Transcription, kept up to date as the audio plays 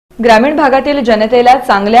ग्रामीण भागातील जनतेला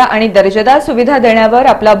चांगल्या आणि दर्जेदार सुविधा देण्यावर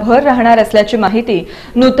आपला भर राहणार असल्याची माहिती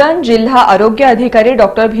नूतन जिल्हा आरोग्य अधिकारी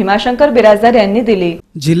डॉक्टर भीमाशंकर बिराजदार यांनी दिली।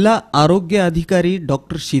 जिल्हा आरोग्य अधिकारी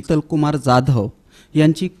डॉक्टर शीतलकुमार जाधव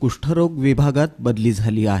यांची कुष्ठरोग विभागात बदली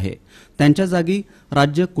झाली आहे। त्यांच्या जागी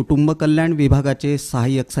राज्य कुटुंब कल्याण विभागाचे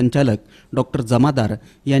सहाय्यक संचालक डॉक्टर जमादार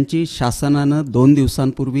यांची शासनाने 2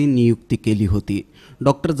 दिवसांपूर्वी नियुक्ती केली होती।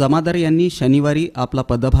 डॉक्टर जमादार यांनी शनिवारी आपला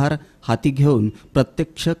पदभार हाती घेऊन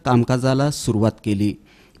प्रत्यक्ष कामकाजाला सुरुवात केली।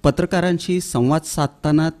 पत्रकारांशी संवाद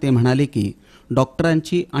साधताना ते म्हणाले की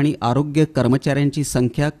डॉक्टरांची आणि आरोग्य कर्मचाऱ्यांची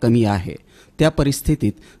संख्या कमी आहे। त्या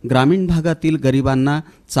परिस्थितीत ग्रामीण भागातील गरिबांना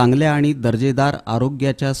चांगल्या आणि दर्जेदार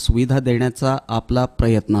आरोग्याच्या सुविधा देण्याचा आपला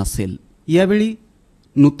प्रयत्न असेल। यावेळी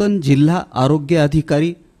नूतन जिल्हा आरोग्य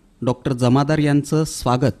अधिकारी डॉक्टर जमादार यांचं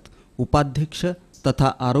स्वागत उपाध्यक्ष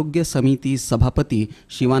तथा आरोग्य समिती सभापती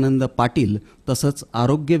शिवानंद पाटील तसंच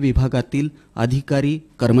आरोग्य विभागातील अधिकारी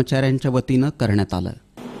कर्मचाऱ्यांच्या वतीनं करण्यात आलं।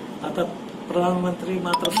 आता प्रधानमंत्री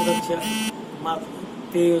मातृ सुरक्षा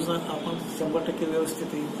ते योजना आपण 100%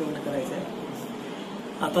 व्यवस्थित इम्प्लिमेंट करायचं आहे।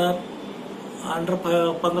 आता अंडर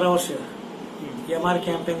 15 वर्ष MR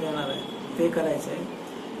कॅम्पेन येणार आहे, ते करायचं आहे।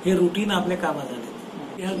 हे रुटीन आपल्या कामात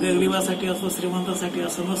झाले। या गरिबासाठी असो श्रीमंतासाठी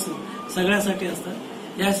असं नसून सगळ्यासाठी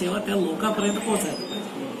असतात। या सेवा त्या लोकांपर्यंत पोहोचायला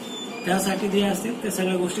पाहिजे। त्यासाठी जे असतील ते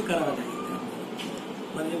सगळ्या गोष्टी कराव्या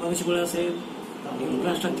लागतील। म्हणजे मनुष्यबळ असेल,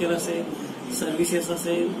 इन्फ्रास्ट्रक्चर असेल, सर्व्हिसेस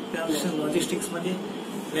असेल, त्यापेक्षा लॉजिस्टिक्समध्ये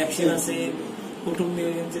वॅक्सिन असेल, कुटुंब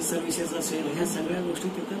नियोजनचे सर्व्हिसेस असेल, ह्या सगळ्या गोष्टी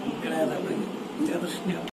तिथं मिळायला पाहिजे। त्या दृष्टीने